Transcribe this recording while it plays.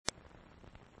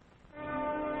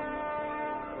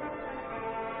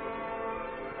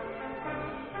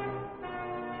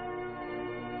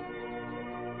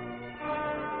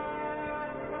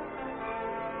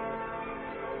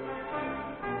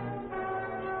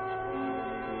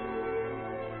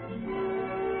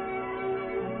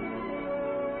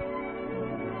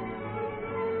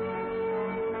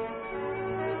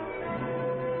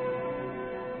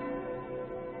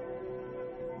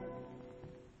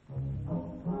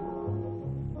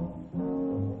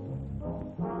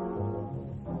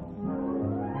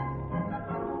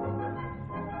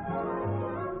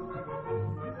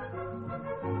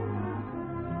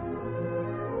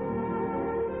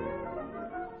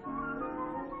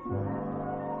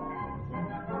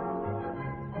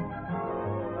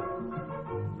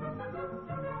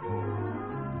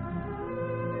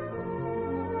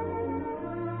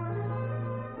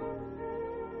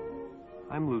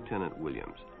Lieutenant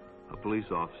Williams, a police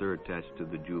officer attached to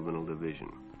the Juvenile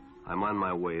Division. I'm on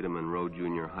my way to Monroe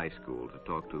Junior High School to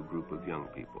talk to a group of young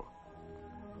people.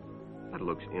 That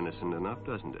looks innocent enough,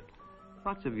 doesn't it?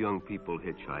 Lots of young people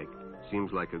hitchhike.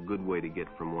 Seems like a good way to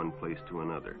get from one place to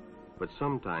another. But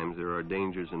sometimes there are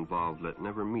dangers involved that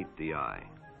never meet the eye.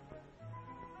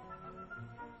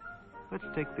 Let's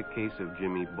take the case of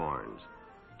Jimmy Barnes.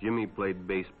 Jimmy played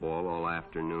baseball all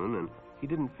afternoon, and he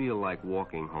didn't feel like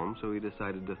walking home, so he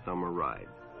decided to thumb a ride.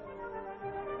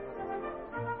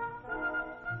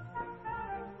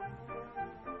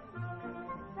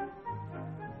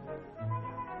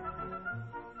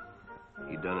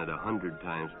 He'd done it 100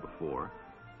 times before,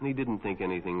 and he didn't think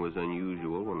anything was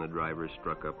unusual when the driver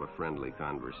struck up a friendly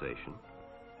conversation.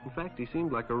 In fact, he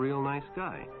seemed like a real nice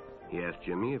guy. He asked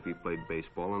Jimmy if he played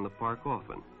baseball in the park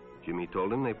often. Jimmy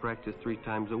told him they practiced 3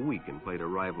 times a week and played a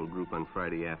rival group on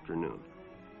Friday afternoon.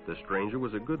 The stranger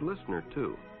was a good listener,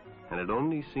 too, and it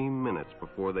only seemed minutes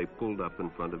before they pulled up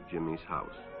in front of Jimmy's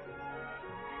house.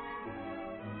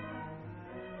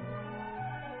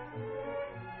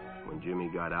 When Jimmy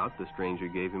got out, the stranger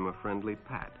gave him a friendly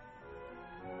pat.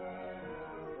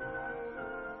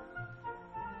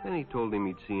 Then he told him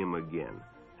he'd see him again,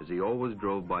 as he always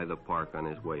drove by the park on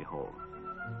his way home.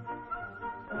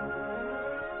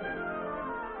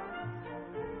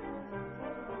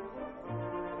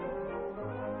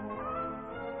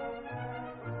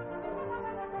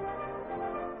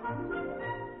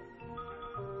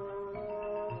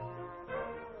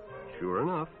 Sure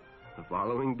enough, the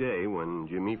following day, when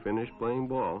Jimmy finished playing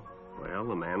ball, well,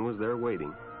 the man was there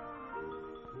waiting.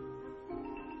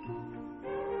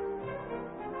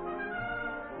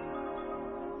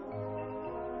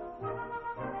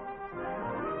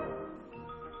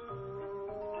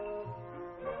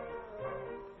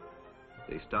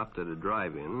 They stopped at a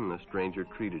drive-in, and the stranger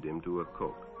treated him to a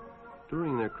Coke.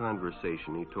 During their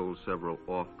conversation, he told several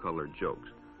off-color jokes,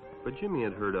 but Jimmy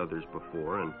had heard others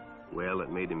before, and, well,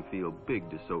 it made him feel big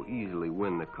to so easily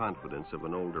win the confidence of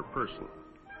an older person.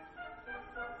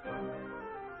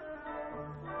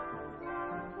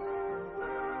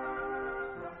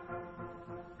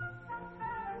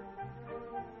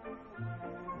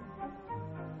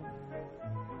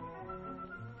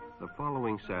 The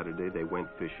following Saturday, they went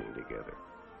fishing together.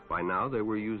 By now, they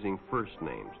were using first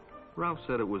names. Ralph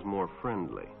said it was more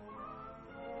friendly.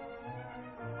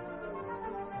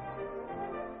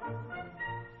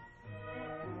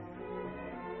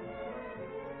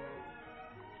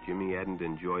 Jimmy hadn't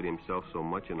enjoyed himself so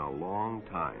much in a long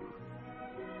time.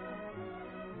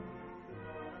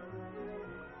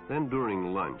 Then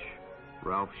during lunch,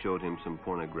 Ralph showed him some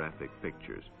pornographic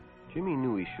pictures. Jimmy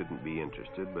knew he shouldn't be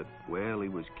interested, but, well, he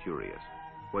was curious.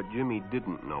 What Jimmy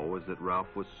didn't know was that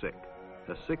Ralph was sick,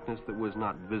 a sickness that was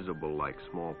not visible like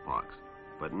smallpox,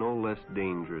 but no less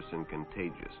dangerous and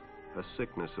contagious, a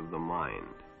sickness of the mind.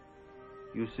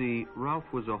 You see, Ralph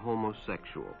was a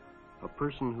homosexual, a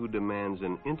person who demands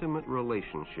an intimate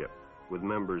relationship with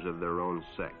members of their own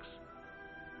sex.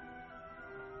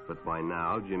 But by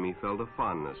now, Jimmy felt a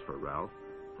fondness for Ralph,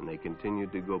 and they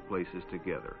continued to go places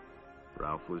together.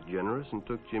 Ralph was generous and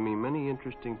took Jimmy many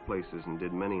interesting places and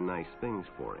did many nice things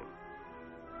for him.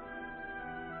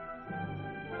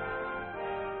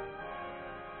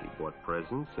 He bought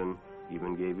presents and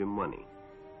even gave him money,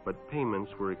 but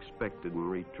payments were expected in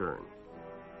return.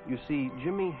 You see,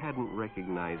 Jimmy hadn't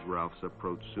recognized Ralph's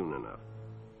approach soon enough.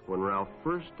 When Ralph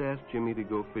first asked Jimmy to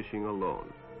go fishing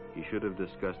alone, he should have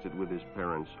discussed it with his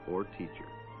parents or teacher.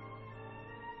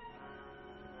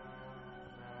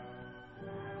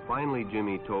 Finally,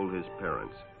 Jimmy told his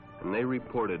parents, and they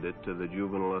reported it to the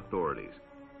juvenile authorities.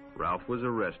 Ralph was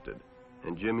arrested,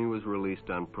 and Jimmy was released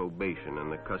on probation in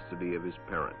the custody of his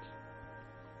parents.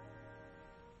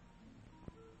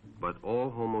 But all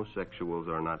homosexuals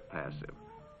are not passive.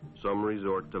 Some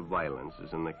resort to violence,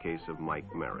 as in the case of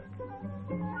Mike Merrick.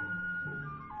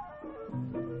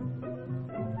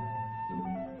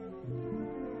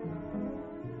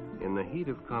 In the heat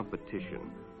of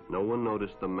competition, no one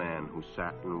noticed the man who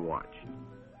sat and watched.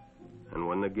 And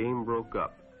when the game broke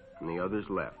up and the others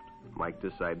left, Mike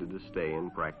decided to stay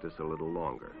and practice a little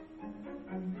longer.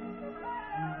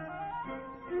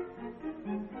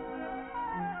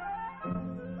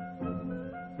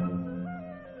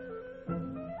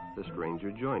 The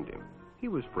stranger joined him. He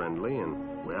was friendly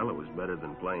and, well, it was better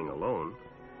than playing alone.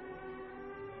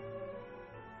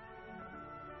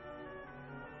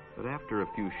 But after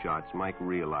a few shots, Mike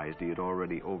realized he had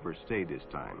already overstayed his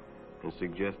time and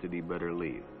suggested he better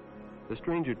leave. The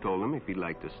stranger told him if he'd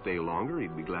like to stay longer,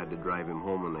 he'd be glad to drive him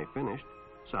home when they finished.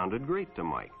 Sounded great to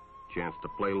Mike. Chance to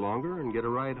play longer and get a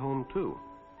ride home, too.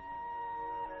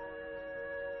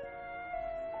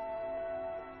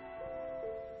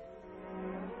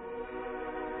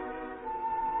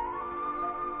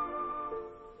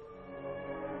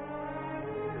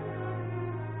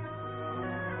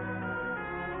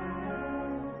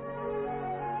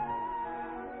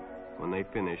 when they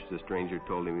finished, the stranger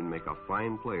told him he'd make a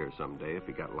fine player someday if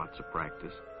he got lots of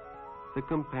practice. The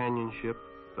companionship,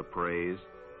 the praise,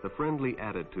 the friendly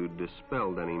attitude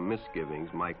dispelled any misgivings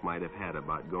Mike might have had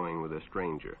about going with a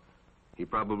stranger. He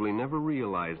probably never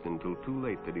realized until too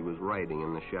late that he was riding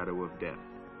in the shadow of death.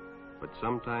 But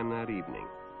sometime that evening,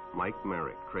 Mike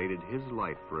Merrick traded his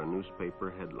life for a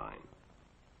newspaper headline.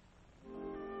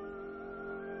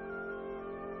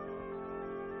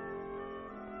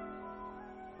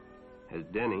 As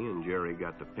Denny and Jerry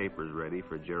got the papers ready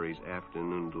for Jerry's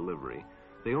afternoon delivery,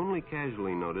 they only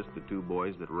casually noticed the two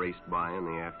boys that raced by in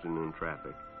the afternoon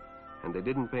traffic, and they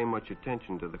didn't pay much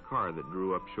attention to the car that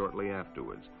drew up shortly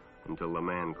afterwards until the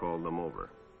man called them over.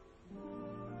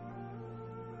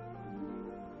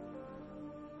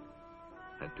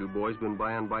 Had two boys been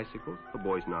by on bicycles? The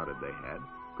boys nodded they had.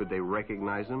 Could they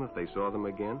recognize them if they saw them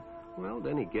again? Well,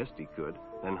 Denny guessed he could.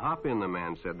 Then hop in, the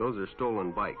man said. Those are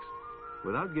stolen bikes.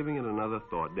 Without giving it another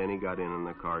thought, Denny got in and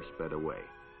the car sped away.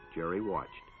 Jerry watched.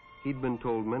 He'd been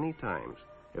told many times,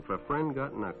 if a friend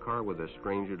got in a car with a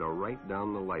stranger, to write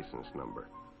down the license number.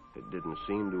 It didn't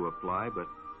seem to apply, but,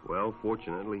 well,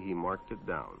 fortunately, he marked it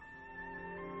down.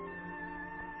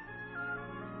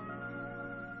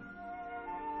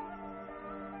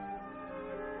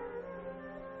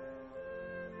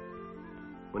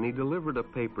 When he delivered a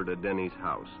paper to Denny's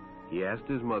house, he asked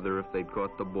his mother if they'd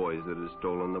caught the boys that had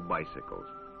stolen the bicycles.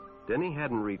 Denny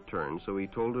hadn't returned, so he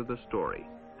told her the story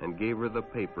and gave her the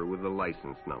paper with the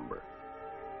license number.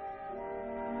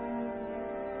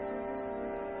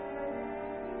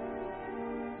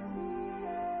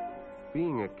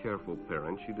 Being a careful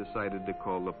parent, she decided to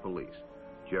call the police.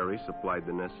 Jerry supplied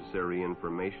the necessary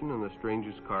information, and the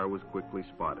stranger's car was quickly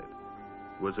spotted.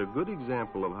 It was a good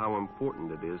example of how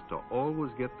important it is to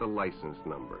always get the license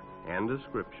number and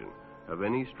description of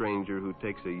any stranger who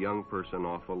takes a young person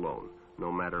off alone,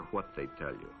 no matter what they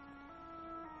tell you.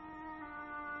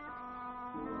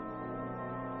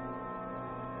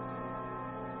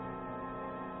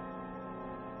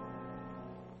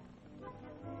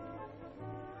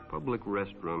 Public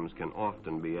restrooms can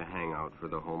often be a hangout for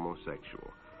the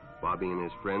homosexual. Bobby and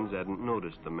his friends hadn't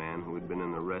noticed the man who had been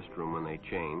in the restroom when they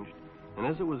changed, and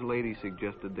as it was late, he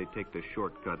suggested they take the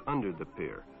shortcut under the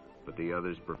pier, but the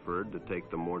others preferred to take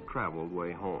the more traveled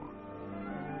way home.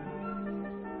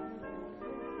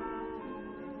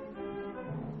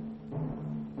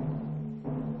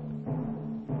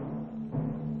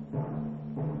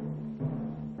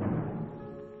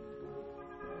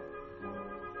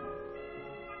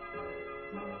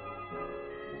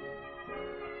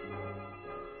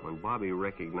 When Bobby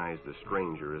recognized the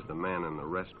stranger as the man in the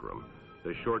restroom,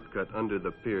 the shortcut under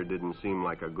the pier didn't seem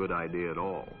like a good idea at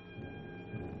all.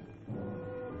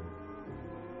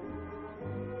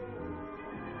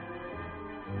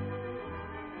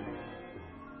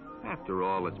 After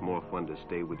all, it's more fun to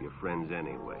stay with your friends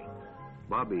anyway.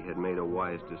 Bobby had made a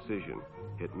wise decision.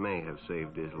 It may have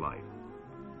saved his life.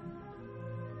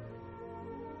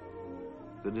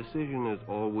 The decision is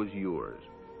always yours,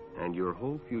 and your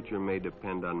whole future may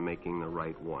depend on making the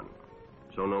right one.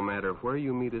 So no matter where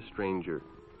you meet a stranger,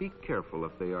 be careful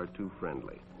if they are too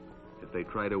friendly, if they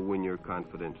try to win your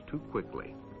confidence too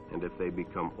quickly, and if they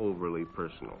become overly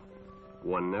personal.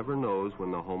 One never knows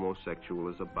when the homosexual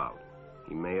is about.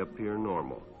 He may appear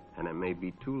normal, and it may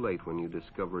be too late when you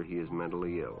discover he is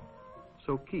mentally ill.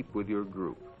 So keep with your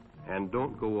group, and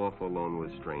don't go off alone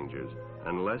with strangers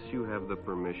unless you have the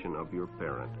permission of your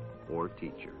parent or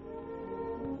teacher.